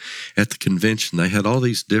then at the convention, they had all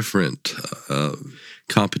these different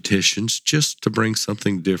competitions just to bring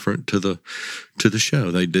something different to the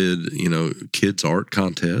show. They did, kids art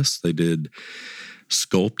contests. They did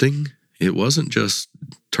sculpting. It wasn't just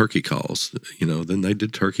turkey calls, then they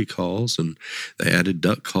did turkey calls and they added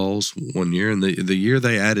duck calls one year. And the year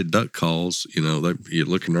they added duck calls, you're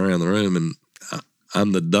looking around the room and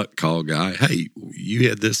I'm the duck call guy. Hey, you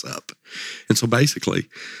had this up. And so basically,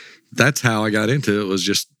 that's how I got into it, was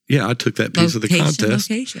just, I took that piece of the contest.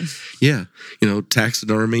 Location. Yeah.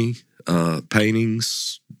 Taxidermy,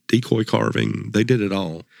 paintings, decoy carving, they did it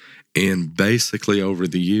all. And basically over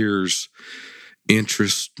the years,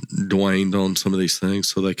 interest waned on some of these things,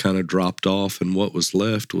 so they kind of dropped off, and what was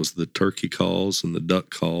left was the turkey calls and the duck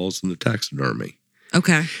calls and the taxidermy.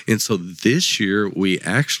 Okay. And so this year, we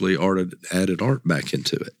actually added art back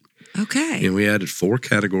into it. Okay. And we added 4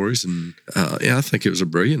 categories, and I think it was a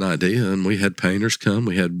brilliant idea. And we had painters come,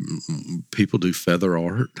 we had people do feather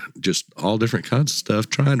art, just all different kinds of stuff,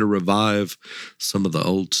 trying to revive some of the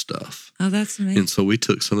old stuff. Oh, that's amazing. And so we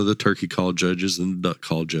took some of the turkey call judges and the duck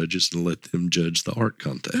call judges and let them judge the art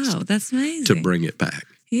contest. Oh, that's amazing. To bring it back.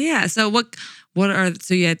 Yeah. So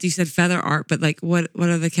you said feather art, but like what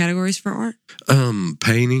are the categories for art?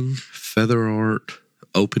 Painting, feather art,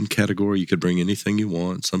 open category. You could bring anything you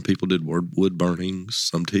want. Some people did wood burnings.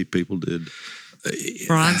 Some people did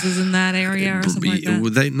bronzes in that area or something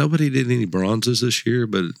like that. Nobody did any bronzes this year,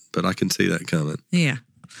 but I can see that coming. Yeah.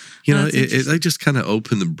 They just kind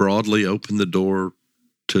of broadly open the door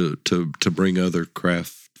to bring other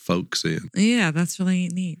craft folks in. Yeah, that's really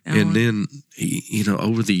neat. And then,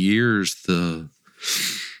 over the years, the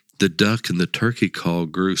duck and the turkey call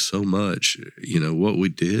grew so much. What we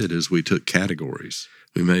did is we took categories.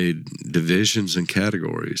 We made divisions and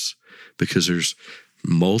categories because there's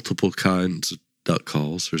multiple kinds of duck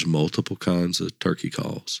calls. There's multiple kinds of turkey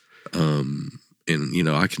calls. And,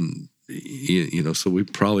 I can, so we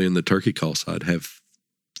probably in the turkey call side have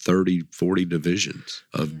 30, 40 divisions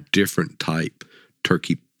of different type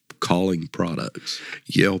turkey calling products,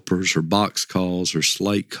 yelpers or box calls or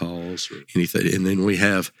slate calls or anything. And then we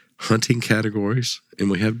have hunting categories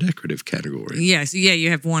and we have decorative categories. Yeah, so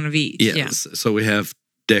you have one of each. Yes. Yeah. So we have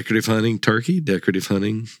decorative hunting turkey, decorative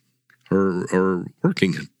hunting or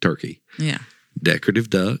working turkey. Yeah. Decorative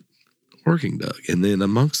duck, working duck. And then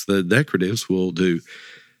amongst the decoratives, we'll do,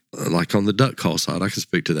 like on the duck call side, I can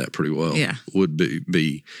speak to that pretty well. Yeah. Would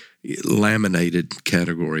be laminated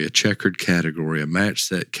category, a checkered category, a match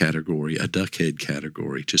set category, a duck head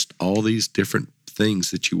category, just all these different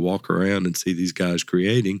things that you walk around and see these guys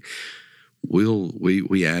creating.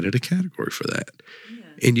 We added a category for that. Yeah.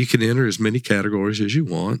 And you can enter as many categories as you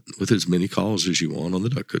want with as many calls as you want on the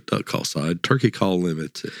duck call side. Turkey call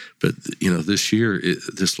limits. But,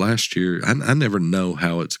 this last year, I never know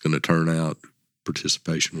how it's going to turn out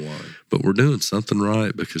participation-wise. But we're doing something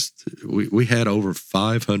right because we had over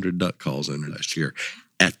 500 duck calls in last year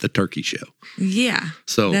at the turkey show. Yeah.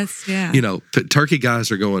 So, turkey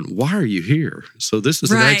guys are going, why are you here? So this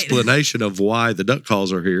is an explanation of why the duck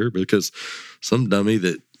calls are here, because some dummy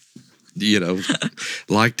that,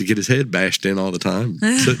 liked to get his head bashed in all the time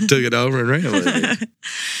took it over and ran with it.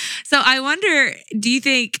 So I wonder, do you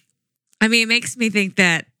think, it makes me think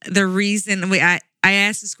that the reason I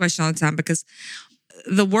ask this question all the time because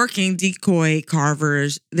the working decoy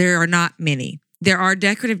carvers, there are not many. There are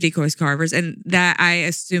decorative decoys carvers, and that I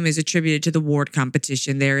assume is attributed to the ward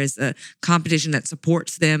competition. There is a competition that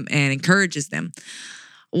supports them and encourages them.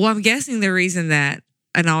 Well, I'm guessing the reason that,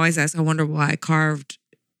 and I always ask, I wonder why carved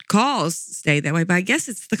calls stay that way, but I guess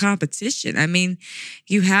it's the competition.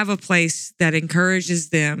 You have a place that encourages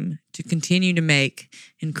them to continue to make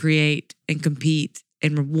and create and compete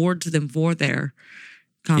and rewards them for their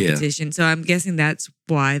competition. Yeah. So I'm guessing that's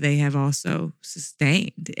why they have also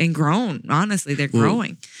sustained and grown. Honestly, they're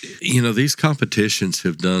growing. These competitions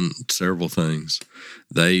have done several things.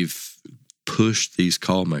 They've pushed these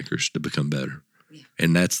call makers to become better. Yeah.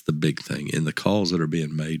 And that's the big thing. And the calls that are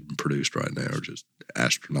being made and produced right now are just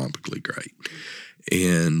astronomically great.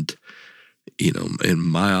 And, in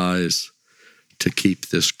my eyes, to keep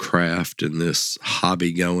this craft and this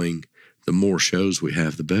hobby going, the more shows we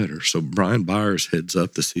have, the better. So Brian Byers heads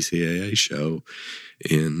up the CCAA show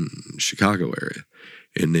in Chicago area.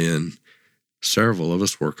 And then several of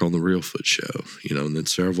us work on the Real Foot show, and then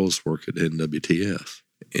several of us work at NWTF.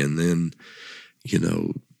 And then,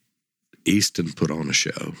 Easton put on a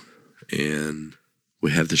show and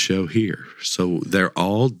we have the show here. So they're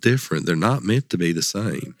all different. They're not meant to be the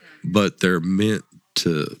same, but they're meant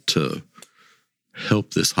to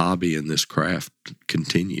help this hobby and this craft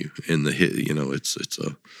continue. And it's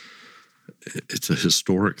a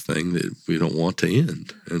historic thing that we don't want to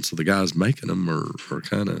end. And so the guys making them are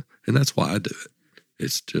kind of, and that's why I do it.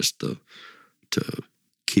 It's just to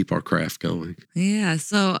keep our craft going. Yeah.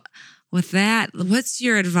 So with that, what's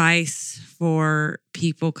your advice for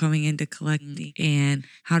people coming into collecting and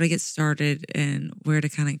how to get started and where to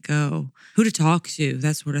kind of go, who to talk to,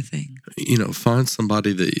 that sort of thing? Find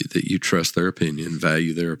somebody that you trust their opinion,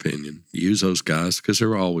 value their opinion. Use those guys because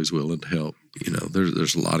they're always willing to help. You know,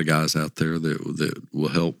 there's a lot of guys out there that will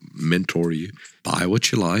help mentor you. Buy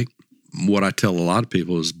what you like. What I tell a lot of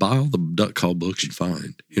people is buy all the duck call books you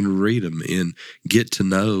find and read them and get to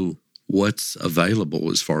know what's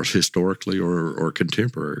available as far as historically or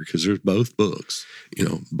contemporary, because there's both books. You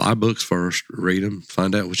know, buy books first, read them,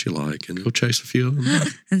 find out what you like, and go chase a few of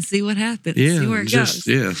them and see what happens. Yeah, see where it goes.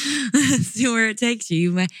 Yeah, see where it takes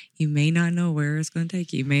you. You may not know where it's going to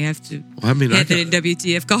take you. You may have to. Well, I mean, head to the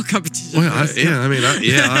WTF call competition. Well,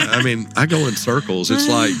 I go in circles. It's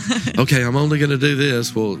like, okay, I'm only going to do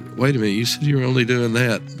this. Well, wait a minute. You said you were only doing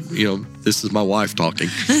that. You know, this is my wife talking.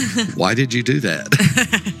 Why did you do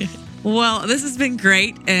that? Well, this has been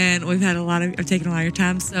great, and I've taken a lot of your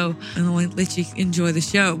time, so I want to let you enjoy the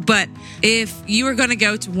show. But if you were going to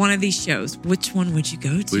go to one of these shows, which one would you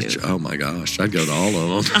go to? Oh my gosh, I'd go to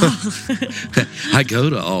all of them. I go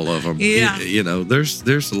to all of them. Yeah. You know,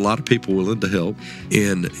 there's a lot of people willing to help,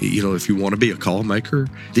 and you know, if you want to be a call maker,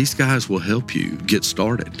 these guys will help you get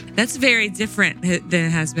started. That's very different than it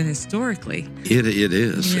has been historically. It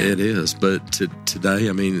is. Yeah. It is. But today,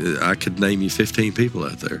 I mean, I could name you 15 people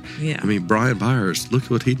out there. Yeah. I mean, Brian Byers, look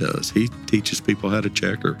at what he does. He teaches people how to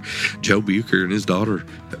checker. Joe Bucher and his daughter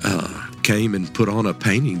came and put on a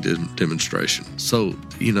painting demonstration. So,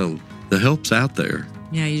 you know, the help's out there.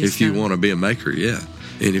 Yeah. If you want to be a maker, yeah.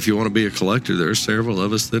 And if you want to be a collector, there are several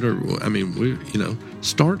of us that are, I mean,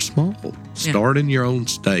 start small. Start in your own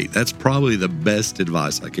state. That's probably the best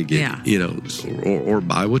advice I could give. Yeah. You know, or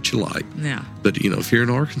buy what you like. Yeah. But, you know, if you're in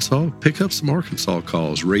Arkansas, pick up some Arkansas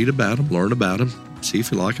calls. Read about them, learn about them, see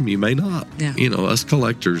if you like them. You may not. Yeah. You know, us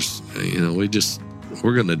collectors, you know, we're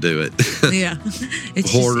going to do it. Yeah.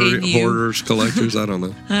 It's Hoarders, collectors, I don't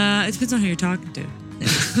know. It depends on who you're talking to.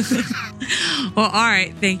 Well, all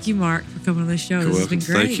right. Thank you, Mark, for coming on the show. This has been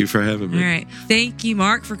great. Thank you for having me. All right. Thank you,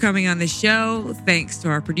 Mark, for coming on the show. Thanks to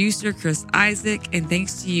our producer, Chris Isaac, and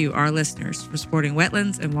thanks to you, our listeners, for supporting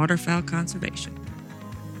wetlands and waterfowl conservation.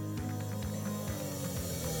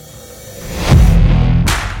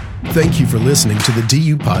 Thank you for listening to the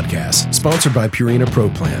DU Podcast, sponsored by Purina Pro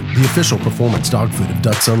Plan, the official performance dog food of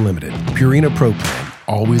Ducks Unlimited. Purina Pro Plan,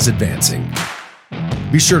 always advancing.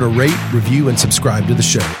 Be sure to rate, review, and subscribe to the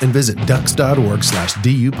show, and visit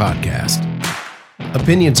ducks.org/DU Podcast.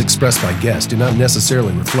 Opinions expressed by guests do not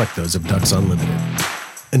necessarily reflect those of Ducks Unlimited.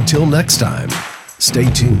 Until next time, stay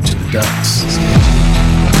tuned to the Ducks.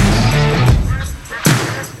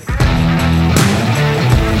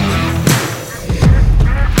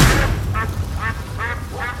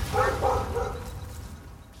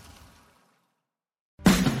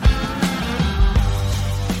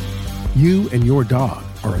 You and your dog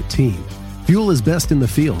are a team. Fuel is best in the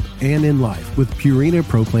field and in life with Purina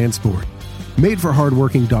Pro Plan Sport. Made for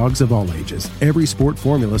hardworking dogs of all ages, every sport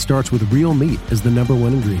formula starts with real meat as the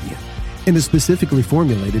 #1 ingredient and is specifically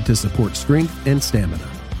formulated to support strength and stamina.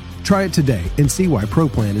 Try it today and see why Pro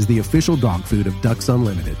Plan is the official dog food of Ducks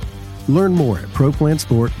Unlimited. Learn more at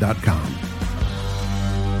ProPlansport.com.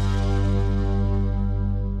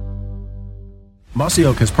 Mossy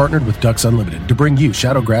Oak has partnered with Ducks Unlimited to bring you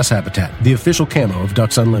Shadowgrass Habitat, the official camo of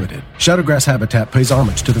Ducks Unlimited. Shadowgrass Habitat pays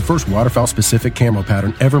homage to the first waterfowl-specific camo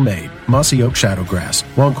pattern ever made, Mossy Oak Shadowgrass,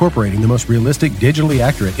 while incorporating the most realistic, digitally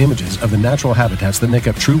accurate images of the natural habitats that make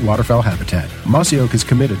up true waterfowl habitat. Mossy Oak is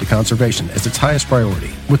committed to conservation as its highest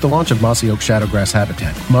priority. With the launch of Mossy Oak Shadowgrass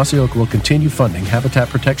Habitat, Mossy Oak will continue funding habitat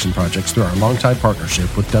protection projects through our longtime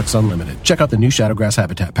partnership with Ducks Unlimited. Check out the new Shadowgrass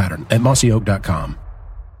Habitat pattern at mossyoak.com.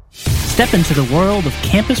 Step into the world of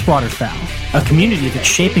Campus Waterfowl, a community that's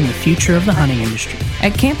shaping the future of the hunting industry.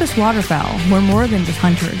 At Campus Waterfowl, we're more than just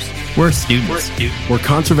hunters. We're students. We're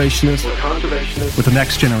conservationists with the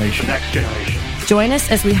next generation. Join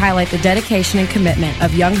us as we highlight the dedication and commitment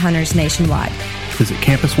of young hunters nationwide. Visit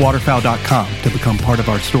campuswaterfowl.com to become part of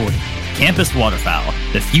our story. Campus Waterfowl,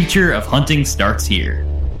 the future of hunting starts here.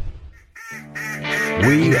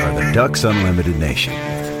 We are the Ducks Unlimited Nation,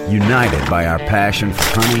 united by our passion for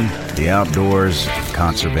hunting, the outdoors, and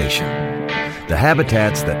conservation. The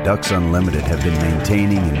habitats that Ducks Unlimited have been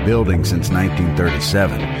maintaining and building since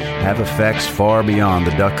 1937 have effects far beyond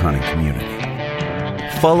the duck hunting community.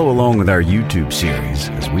 Follow along with our YouTube series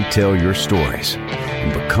as we tell your stories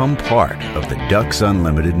and become part of the Ducks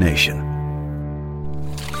Unlimited Nation.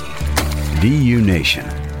 DU Nation,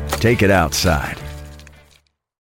 take it outside.